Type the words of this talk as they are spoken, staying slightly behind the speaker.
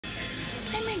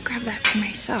might grab that for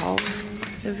myself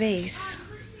as a vase.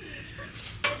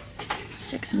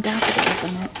 Stick some daffodils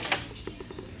in it.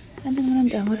 And then when I'm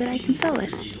done with it, I can sell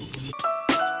it.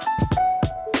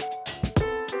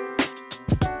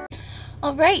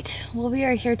 All right, well, we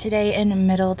are here today in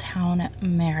Middletown,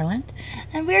 Maryland,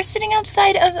 and we are sitting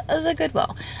outside of the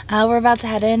Goodwill. We're about to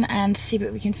head in and see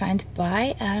what we can find to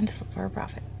buy and flip for a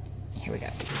profit. Here we go.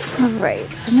 All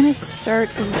right, so I'm gonna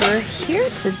start over here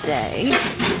today.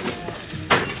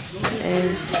 It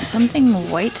is something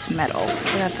white metal,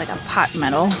 so that's like a pot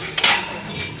metal.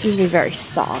 It's usually very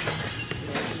soft.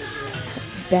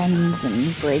 It bends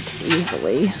and breaks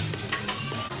easily.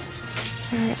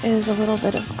 There is a little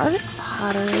bit of art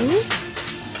pottery.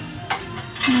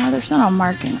 There's not a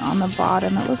marking on the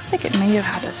bottom. It looks like it may have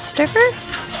had a sticker.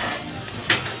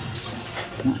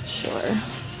 Not sure.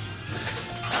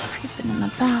 Creeping in the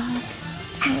back.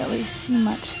 Can't really see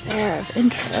much there of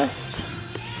interest.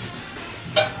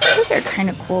 Those are kind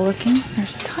of cool looking.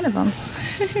 There's a ton of them.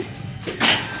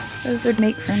 Those would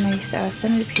make for nice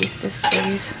centerpiece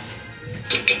displays.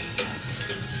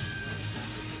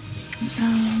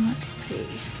 Let's see.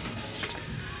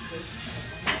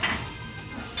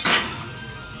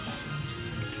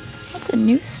 Lots of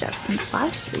new stuff since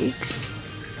last week.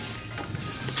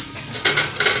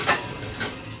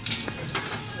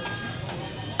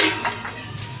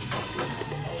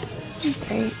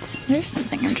 Alright, there's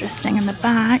something interesting in the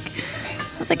back.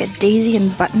 It's like a daisy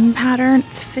and button pattern.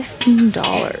 It's $15.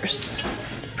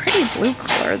 It's a pretty blue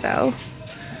color though.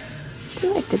 I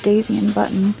do like the daisy and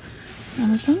button.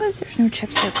 As long as there's no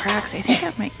chips or cracks, I think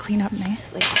that might clean up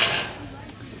nicely.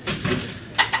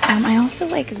 I also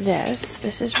like this.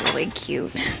 This is really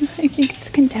cute. I think it's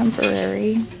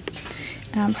contemporary.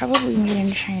 Probably made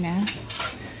in China.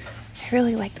 I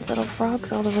really like the little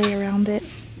frogs all the way around it.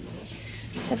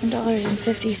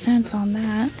 $7.50 on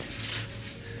that.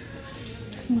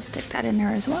 We'll stick that in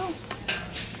there as well.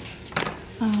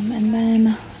 And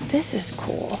then this is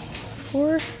cool.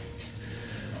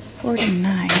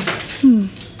 $4.49.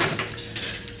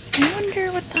 I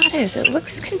wonder what that is. It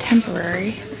looks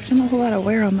contemporary. There's not a whole lot of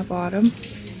wear on the bottom.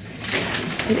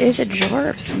 It is a jar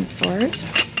of some sort.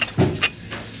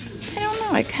 I don't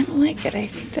know. I kind of like it. I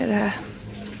think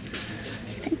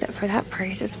that for that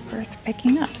price it's worth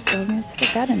picking up. So I'm gonna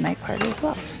stick that in my cart as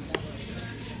well.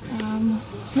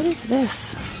 What is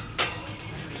this?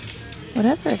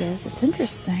 Whatever it is, it's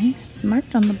interesting. It's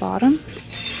marked on the bottom.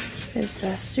 It's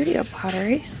a studio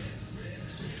pottery.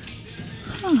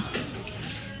 Huh.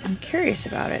 I'm curious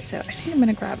about it, so I think I'm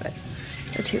gonna grab it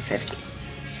for $2.50.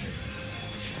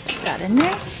 Stick that in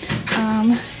there.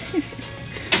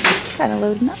 Kind of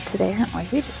loading up today, aren't we?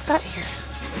 We just got here.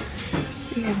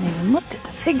 We haven't even looked at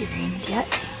the figurines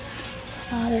yet.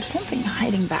 There's something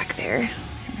hiding back there. I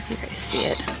don't know if you guys see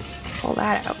it. Let's pull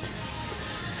that out.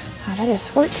 That is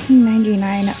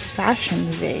 $14.99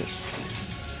 fashion vase.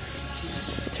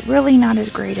 So it's really not as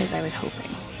great as I was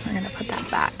hoping. We're gonna put that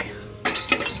back.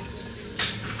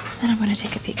 Then I'm gonna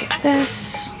take a peek at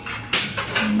this.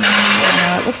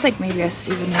 It looks like maybe a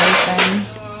souvenir thing.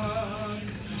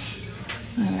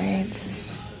 Alright.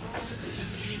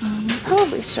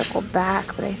 Probably circle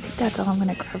back, but I think that's all I'm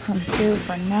gonna grab from here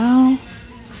for now.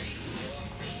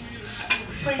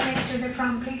 Wait next to the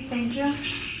front, please. Thank you.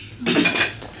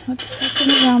 Alright, let's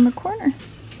circle around the corner.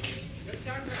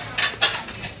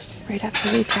 Right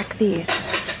after we check these.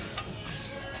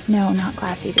 No, not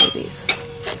Classy Babies.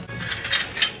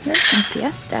 There's some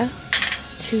Fiesta,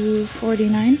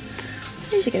 $2.49. I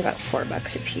usually get about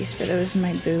 $4 a piece for those in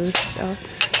my booth, so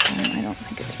I don't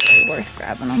think it's really worth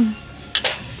grabbing them.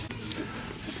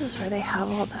 This is where they have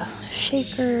all the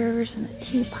shakers and the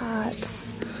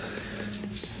teapots,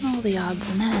 and all the odds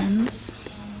and ends.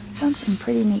 Found some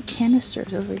pretty neat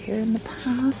canisters over here in the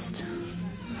past.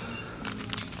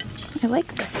 I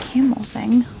like this camel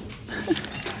thing.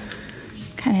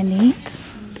 It's kind of neat.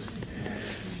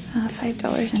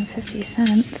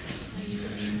 $5.50.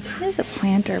 It is a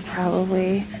planter,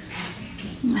 probably.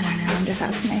 I don't know, I'm just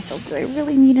asking myself, do I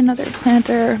really need another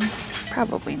planter?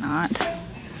 Probably not.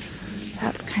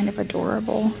 That's kind of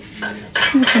adorable.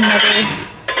 With another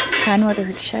hen with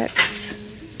her chicks.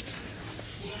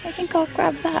 I think I'll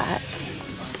grab that.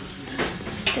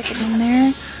 Stick it in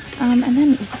there. And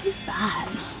then, what is that?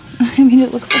 I mean,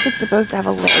 it looks like it's supposed to have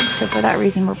a lid, so for that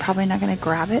reason, we're probably not going to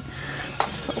grab it.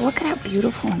 But look at how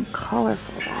beautiful and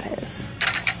colorful that is.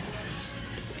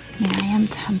 I mean, I am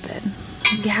tempted.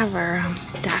 We have our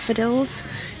daffodils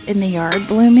in the yard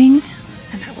blooming,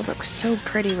 and that would look so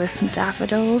pretty with some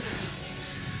daffodils.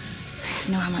 You guys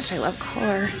know how much I love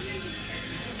color.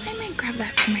 I might grab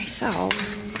that for myself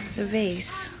as a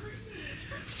vase.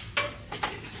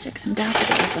 stick some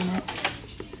daffodils in it.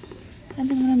 And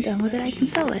then when I'm done with it, I can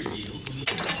sell it.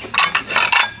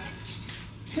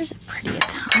 Here's a pretty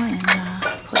Italian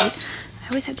plate. I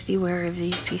always have to be wary of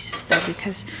these pieces though,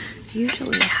 because they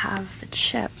usually have the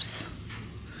chips.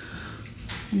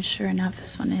 And sure enough,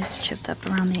 this one is chipped up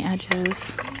around the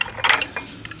edges.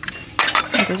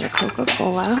 And those are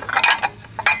Coca-Cola.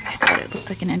 I thought it looked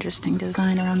like an interesting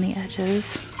design around the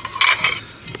edges.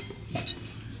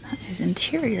 That is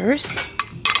interiors.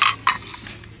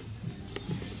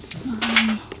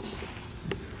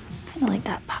 Kind of like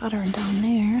that pattern down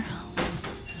there.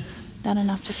 Not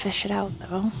enough to fish it out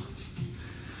though.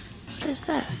 What is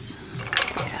this?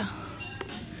 It's like a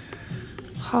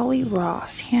Holly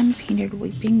Ross hand painted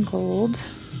weeping gold.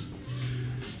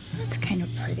 That's kind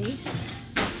of pretty.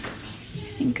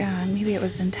 I think maybe it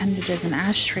was intended as an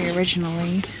ashtray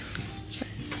originally. But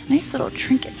it's a nice little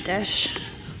trinket dish.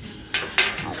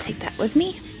 I'll take that with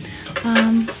me.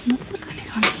 Let's look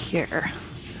down here.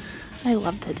 I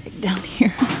love to dig down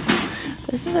here.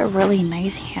 This is a really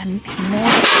nice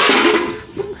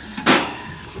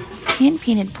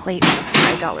hand-painted plate for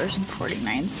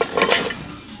 $5.49.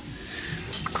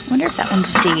 I wonder if that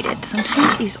one's dated.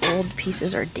 Sometimes these old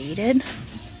pieces are dated.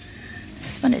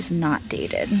 This one is not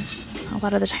dated. A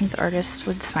lot of the times the artists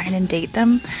would sign and date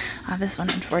them. This one,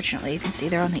 unfortunately, you can see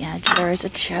there on the edge there is a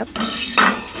chip.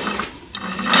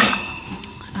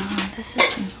 This is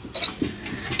some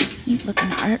neat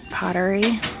looking art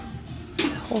pottery. A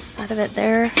whole set of it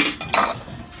there.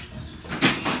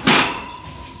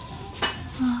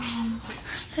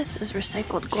 This is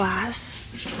recycled glass,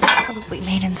 probably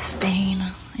made in Spain.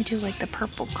 I do like the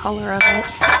purple color of it.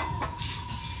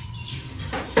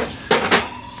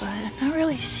 But not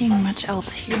really seeing much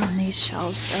else here on these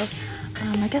shelves, so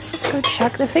I guess let's go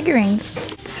check the figurines.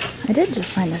 I did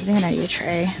just find this vanity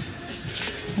tray,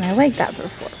 and I like that for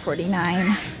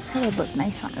 $4.49. That would look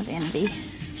nice on a vanity.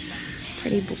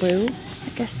 Pretty blue. I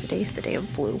guess today's the day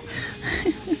of blue.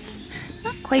 It's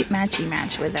not quite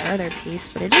matchy-match with our other piece,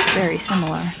 but it is very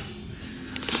similar.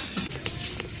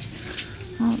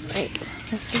 Alright,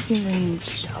 the figurines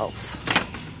shelf.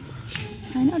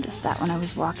 I noticed that when I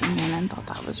was walking in and thought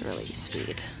that was really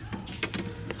sweet.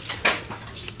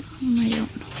 I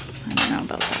don't know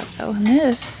about that though. And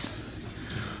this,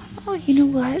 oh, you know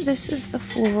what? This is the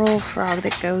floral frog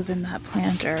that goes in that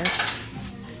planter.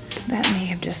 That may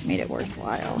have just made it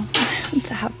worthwhile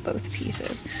to have both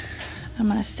pieces. I'm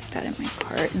gonna stick that in my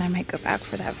cart, and I might go back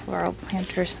for that floral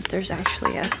planter since there's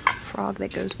actually a frog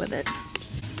that goes with it.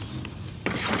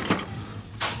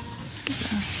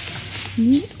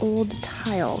 Neat old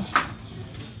tile.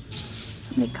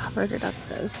 Somebody covered it up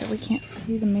though, so we can't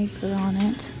see the maker on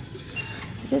it.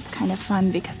 It is kind of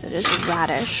fun because it is a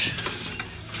radish.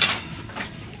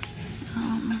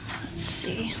 Let's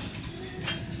see.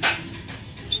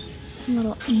 Some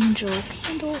little angel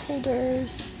candle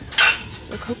holders.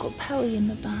 There's a Coco Pelli in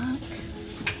the back.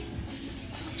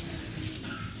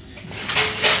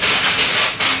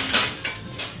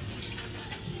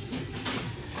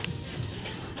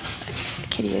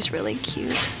 Kitty is really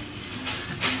cute.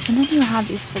 And then you have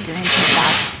these figurines in the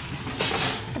back.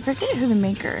 I forget who the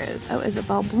maker is. Oh,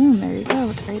 Isabel Bloom. There you go.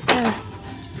 It's right there.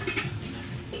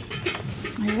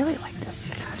 I really like this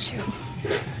statue.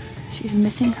 She's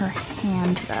missing her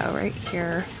hand though, right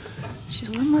here. She's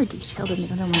a little more detailed than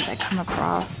the other ones I come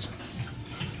across.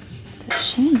 It's a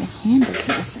shame the hand is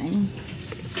missing.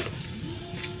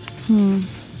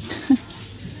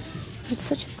 It's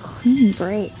such a clean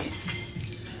break.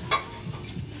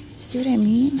 See what I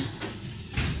mean?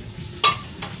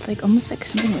 It's like almost like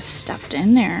something was stuffed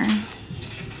in there.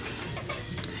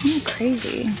 Kind of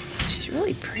crazy. She's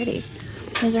really pretty.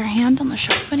 Is her hand on the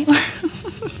shelf anywhere?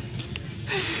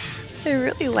 I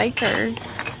really like her.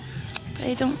 But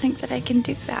I don't think that I can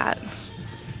do that.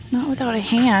 Not without a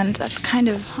hand. That's kind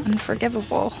of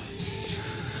unforgivable.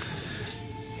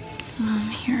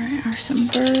 Here are some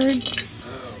birds.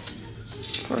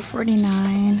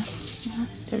 $4.49.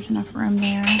 There's enough room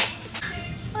there.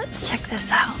 Let's check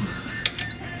this out.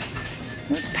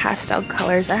 Those pastel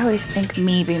colors, I always think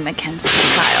maybe Mackenzie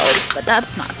Childs, but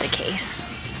that's not the case.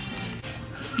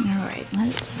 Alright,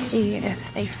 let's see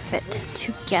if they fit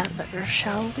together,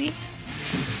 shall we?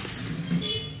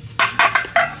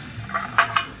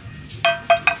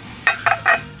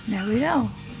 There we go.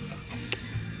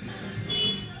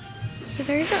 So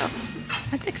there you go.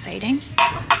 That's exciting.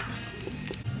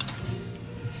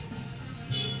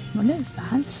 What is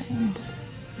that thing?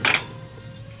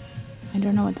 I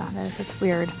don't know what that is. It's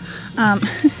weird.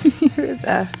 Here's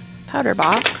a powder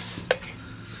box.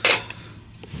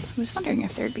 I was wondering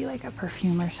if there'd be like a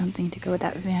perfume or something to go with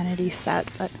that vanity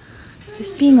set, but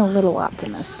Just being a little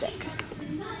optimistic.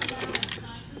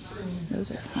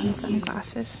 Those are fun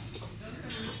sunglasses.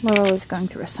 Laurel is going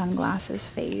through a sunglasses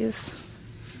phase,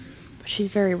 but she's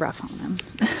very rough on them.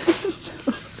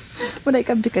 So when I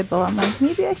come to Goodwill, I'm like,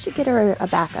 maybe I should get her a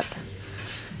backup,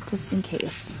 just in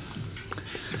case.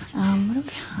 What do we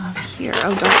have here?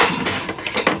 Oh, dolphins.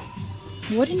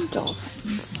 Wooden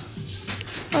dolphins.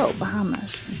 Oh,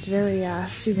 Bahamas. It's very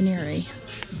souvenir-y.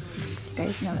 You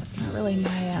guys know that's not really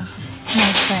my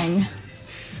thing.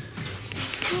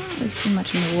 I don't really see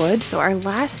much in the wood, so our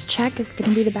last check is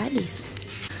going to be the baggies.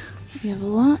 We have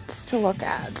lots to look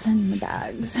at in the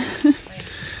bags.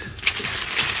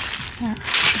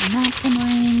 Napkin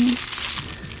rings,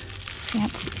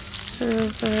 fancy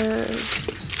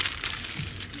servers,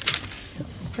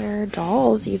 silverware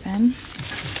dolls even.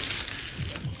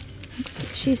 Looks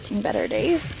like she's seen better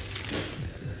days.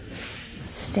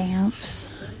 Stamps,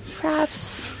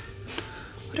 crafts.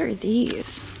 What are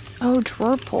these? Oh,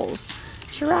 drawer pulls.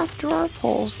 Giraffe drawer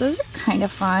pulls. Those are kind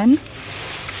of fun.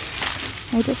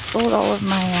 I just sold all of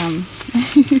my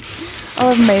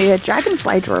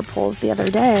dragonfly drawer pulls the other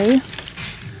day.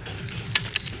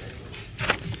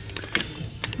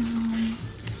 Oh,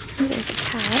 there's a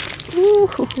cat. Ooh,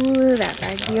 that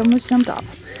baggie almost jumped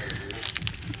off.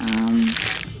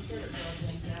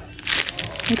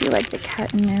 I do like the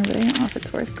cat in there, but I don't know if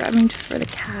it's worth grabbing just for the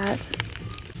cat.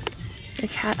 The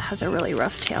cat has a really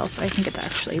rough tail, so I think it's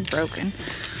actually broken.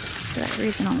 For that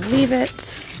reason, I'll leave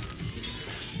it.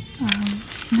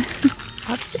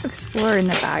 Lots to explore in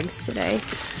the bags today.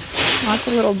 Lots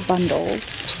of little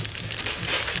bundles.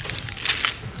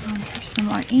 Here's some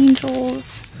more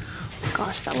angels. Oh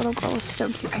gosh, that little girl is so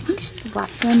cute. I think she's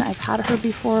left one. I've had her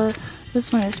before.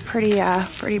 This one is pretty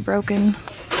broken.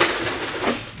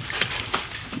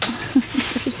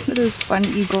 There's those fun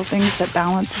eagle things that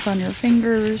balances on your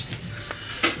fingers.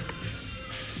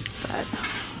 But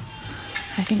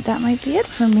I think that might be it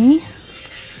for me.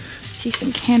 See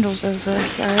some candles over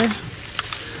here.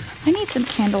 I need some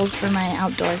candles for my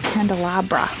outdoor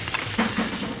candelabra.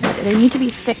 They need to be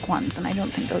thick ones, and I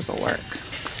don't think those will work.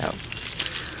 So,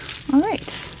 all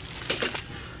right.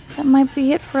 That might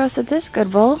be it for us at this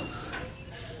Goodwill.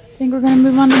 I think we're going to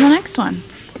move on to the next one.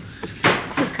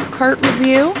 Quick cart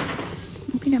review.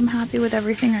 I think I'm happy with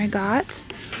everything I got.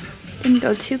 Didn't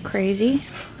go too crazy.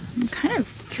 I'm kind of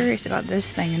curious about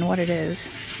this thing and what it is.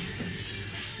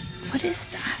 What is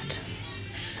that?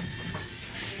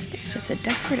 It's just a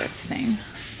decorative thing.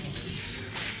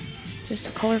 It's just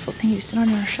a colorful thing you sit on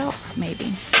your shelf,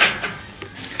 maybe.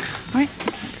 All right,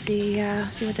 let's see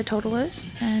what the total is,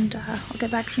 and I'll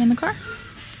get back to you in the car.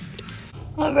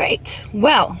 All right,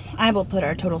 well, I will put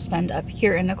our total spend up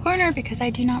here in the corner because I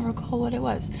do not recall what it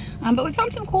was. But we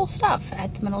found some cool stuff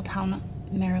at the Middletown,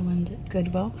 Maryland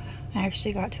Goodwill. I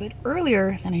actually got to it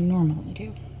earlier than I normally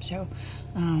do. So,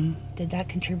 did that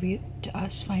contribute to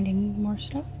us finding more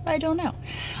stuff? I don't know.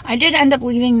 I did end up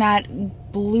leaving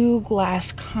that blue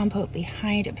glass compote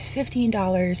behind. It was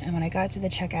 $15, and when I got to the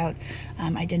checkout,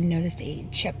 I did notice a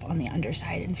chip on the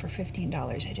underside, and for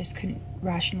 $15, I just couldn't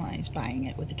rationalize buying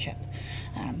it with a chip.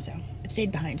 So it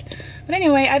stayed behind. But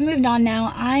anyway, I've moved on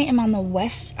now. I am on the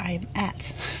west, I'm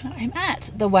at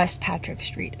the West Patrick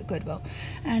Street Goodwill.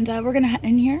 And we're gonna head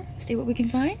in here, see what we can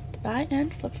find, buy,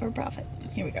 and flip for a profit.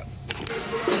 Here we go.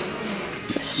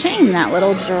 It's a shame that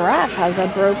little giraffe has a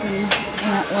broken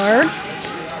antler.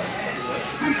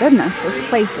 My goodness, this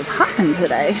place is hopping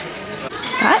today.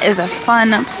 That is a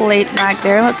fun plate back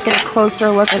there. Let's get a closer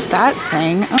look at that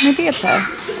thing. Oh, maybe is that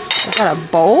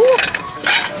a bowl?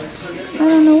 I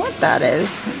don't know what that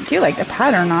is. I do like the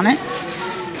pattern on it.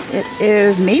 It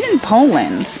is made in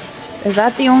Poland. Is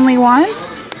that the only one?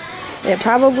 It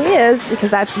probably is,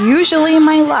 because that's usually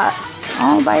my luck.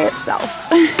 All by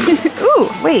itself. Ooh,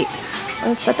 wait.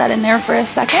 Let's set that in there for a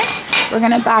second. We're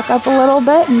going to back up a little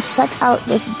bit and check out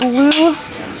this blue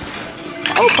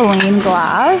opaline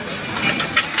glass.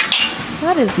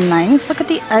 That is nice. Look at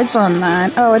the edge on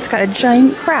that. Oh, it's got a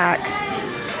giant crack.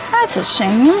 That's a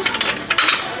shame.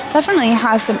 Definitely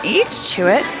has some age to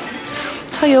it.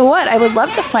 Tell you what, I would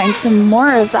love to find some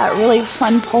more of that really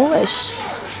fun Polish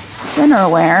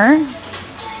dinnerware.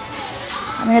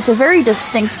 I mean, it's a very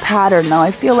distinct pattern, though.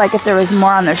 I feel like if there was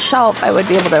more on the shelf, I would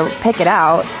be able to pick it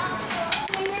out.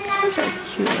 Those are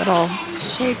cute little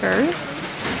shakers.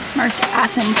 Marked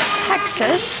Athens,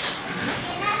 Texas.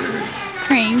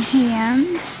 Praying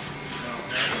hands.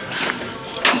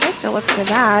 I like the looks of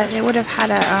that. It would have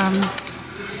had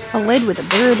a lid with a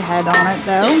bird head on it,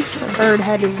 though. The bird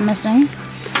head is missing.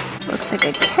 Looks like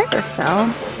a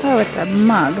carousel. Oh, it's a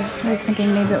mug. I was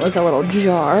thinking maybe it was a little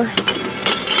jar.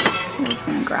 I'm just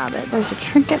gonna grab it. There's a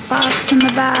trinket box in the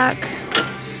back.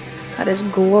 That is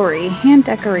Glory, hand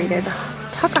decorated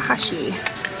Takahashi.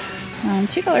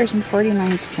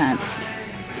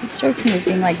 $2.49. It strikes me as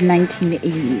being like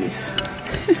 1980s.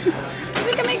 I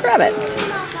think I may grab it.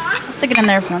 I'll stick it in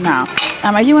there for now.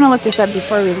 I do want to look this up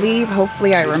before we leave.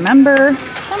 Hopefully I remember.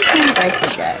 Sometimes I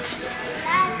forget.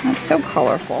 That's so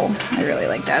colorful. I really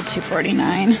like that,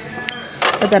 $2.49.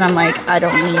 But then I'm like, I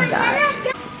don't need that.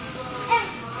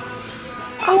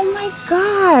 Oh my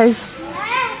gosh.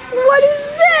 What is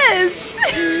this?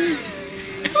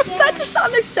 Was that just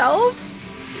on the shelf?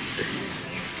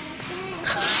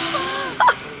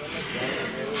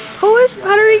 Polish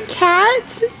pottery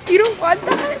cat? You don't want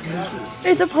that?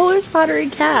 It's a Polish pottery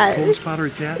cat. Polish pottery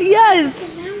cat? Yes.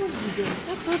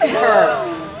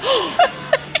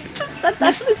 Just set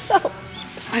that on the shelf.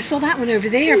 I saw that one over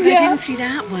there, but I didn't see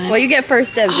that one. Well, you get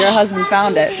first dibs. Your husband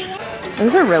found it.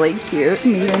 Those are really cute.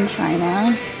 Made in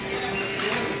China.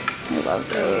 I love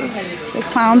those. The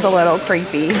clown's a little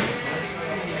creepy.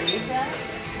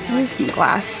 There's some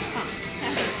glass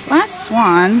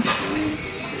swans.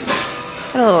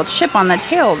 Got a little chip on the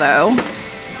tail, though.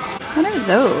 What are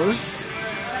those?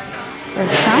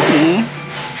 They're shiny.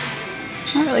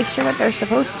 Not really sure what they're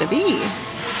supposed to be.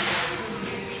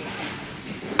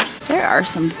 There are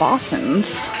some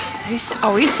bossins. They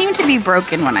always seem to be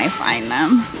broken when I find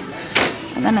them.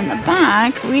 And then in the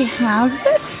back, we have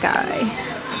this guy.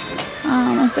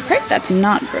 I'm surprised that's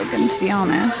not broken, to be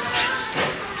honest.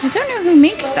 I don't know who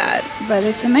makes that, but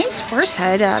it's a nice horse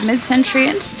head, mid-century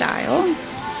in style.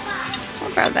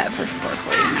 I'll grab that for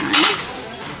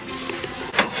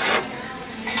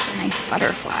 $4.49. Nice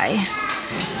butterfly.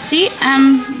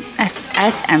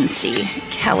 SMC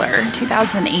Keller,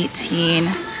 2018.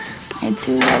 I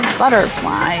do love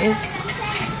butterflies.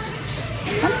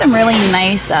 I've had some really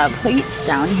nice plates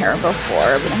down here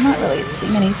before, but I'm not really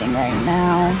seeing anything right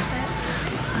now.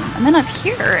 And then up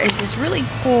here is this really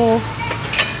cool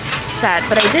set,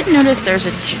 but I did notice there's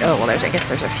I guess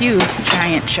there's a few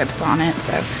giant chips on it,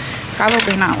 so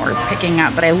probably not worth picking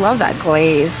up, but I love that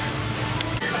glaze.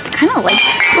 I kind of like,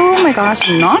 oh my gosh,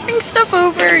 knocking stuff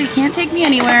over. You can't take me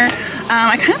anywhere.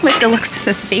 I kind of like the looks of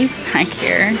this vase back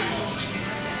here.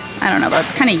 I don't know, though.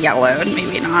 It's kind of yellowed.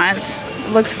 Maybe not. It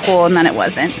looked cool, and then it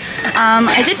wasn't.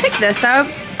 I did pick this up.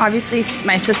 Obviously,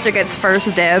 my sister gets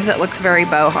first dibs. It looks very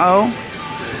boho.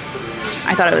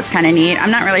 I thought it was kind of neat.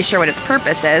 I'm not really sure what its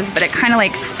purpose is, but it kind of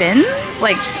like spins.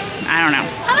 Like, I don't know.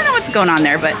 I don't know what's going on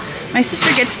there, but my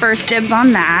sister gets first dibs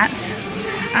on that.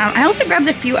 I also grabbed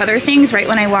a few other things right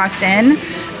when I walked in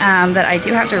that I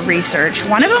do have to research.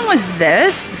 One of them was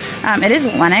this. It is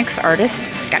Lennox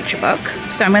Artist Sketchbook,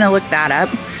 so I'm going to look that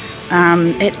up.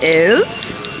 It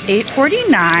is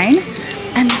 $8.49,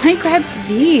 and then I grabbed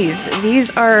these.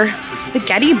 These are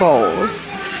spaghetti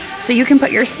bowls, so you can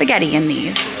put your spaghetti in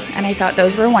these, and I thought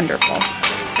those were wonderful.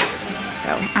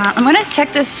 So I'm going to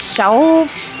check this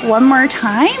shelf one more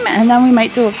time, and then we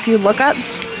might do a few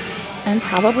lookups and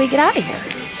probably get out of here.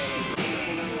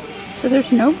 So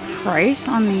there's no price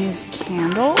on these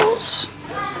candles,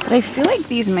 but I feel like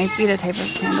these might be the type of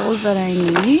candles that I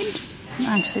need.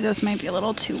 Actually, those might be a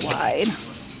little too wide.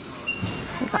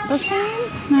 Is that the same?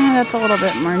 No, that's a little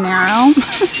bit more narrow.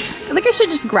 I think I should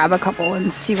just grab a couple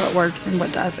and see what works and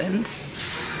what doesn't.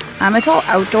 It's all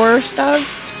outdoor stuff,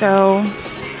 so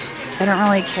I don't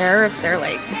really care if they're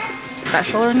like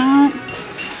special or not.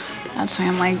 That's why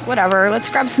I'm like, whatever, let's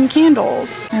grab some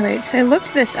candles. All right, so I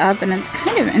looked this up, and it's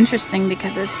kind of interesting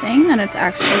because it's saying that it's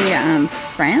actually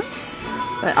France,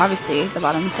 but obviously the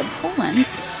bottom said Poland.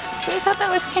 So I thought that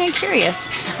was kind of curious.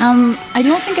 I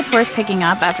don't think it's worth picking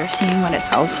up after seeing what it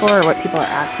sells for or what people are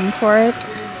asking for it.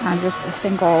 Just a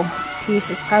single piece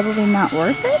is probably not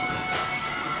worth it.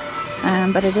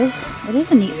 But it is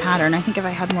a neat pattern. I think if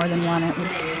I had more than one, it would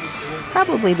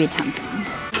probably be tempting.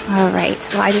 All right,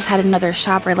 well, I just had another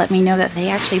shopper let me know that they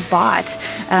actually bought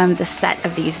the set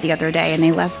of these the other day, and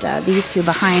they left these two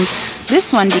behind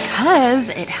this one because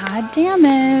it had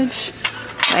damage.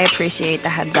 I appreciate the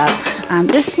heads up.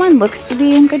 This one looks to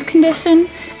be in good condition,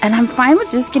 and I'm fine with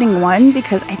just getting one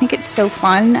because I think it's so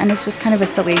fun, and it's just kind of a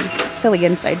silly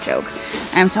inside joke.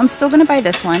 So I'm still gonna buy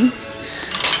this one.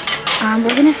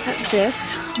 We're gonna set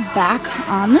this back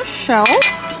on the shelf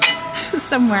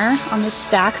somewhere on the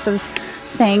stacks of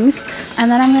things, and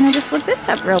then I'm gonna just look this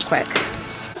up real quick.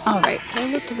 All right, so I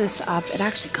looked this up. It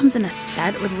actually comes in a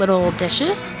set with little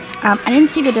dishes. I didn't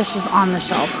see the dishes on the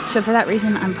shelf, so for that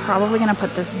reason, I'm probably gonna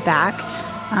put this back.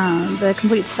 The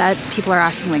complete set, people are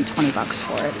asking like 20 bucks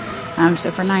for it.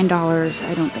 So for $9,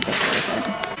 I don't think it's worth it.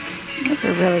 Those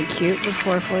are really cute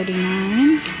for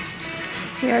 $4.49.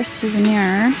 They are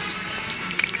souvenir.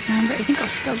 But I think I'll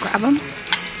still grab them.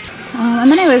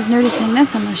 And then I was noticing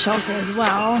this on the shelf as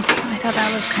well. I thought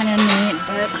that was kind of neat,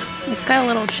 but it's got a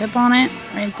little chip on it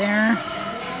right there.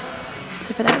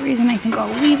 So for that reason, I think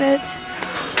I'll leave it.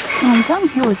 Down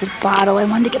here was a bottle I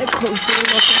wanted to get a closer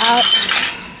look at.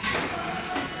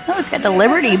 Oh, it's got the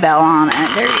Liberty Bell on it.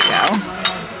 There you go.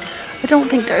 I don't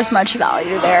think there's much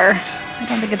value there. I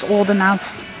don't think it's old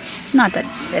enough. Not that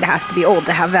it has to be old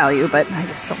to have value, but I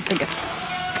just don't think it's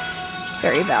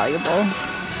very valuable.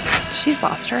 She's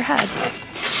lost her head.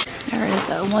 There is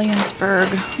a Williamsburg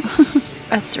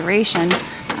restoration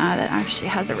that actually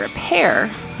has a repair.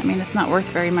 I mean, it's not worth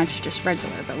very much, just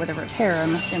regular, but with a repair,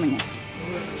 I'm assuming it's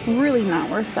really not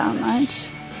worth that much.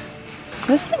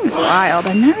 This thing is wild.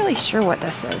 I'm not really sure what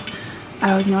this is.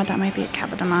 Oh, you know what? That might be a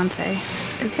Capodimonte.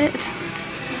 Is it?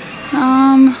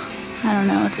 I don't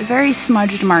know. It's a very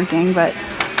smudged marking, but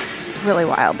it's really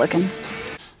wild looking.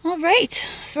 All right,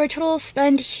 so our total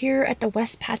spend here at the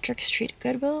West Patrick Street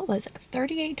Goodwill was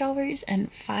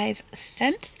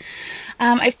 $38.05.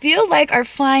 I feel like our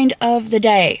find of the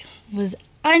day was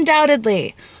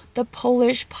undoubtedly the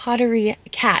Polish pottery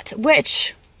cat,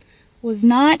 which was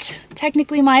not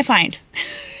technically my find.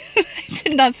 I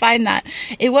did not find that.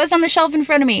 It was on the shelf in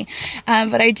front of me,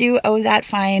 but I do owe that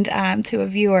find to a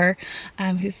viewer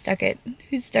who stuck it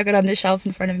on the shelf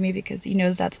in front of me because he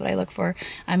knows that's what I look for.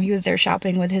 He was there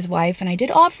shopping with his wife, and I did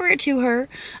offer it to her.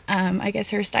 I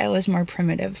guess her style is more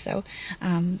primitive, so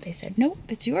they said, nope,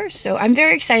 it's yours. So I'm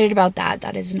very excited about that.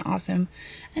 That is an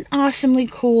awesomely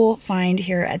cool find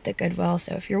here at the Goodwill.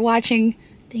 So if you're watching,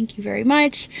 thank you very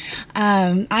much.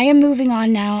 I am moving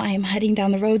on now. I am heading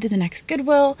down the road to the next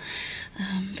Goodwill.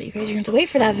 But you guys are going to have to wait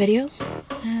for that video.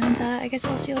 And I guess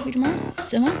I'll see all of you tomorrow.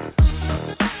 So long.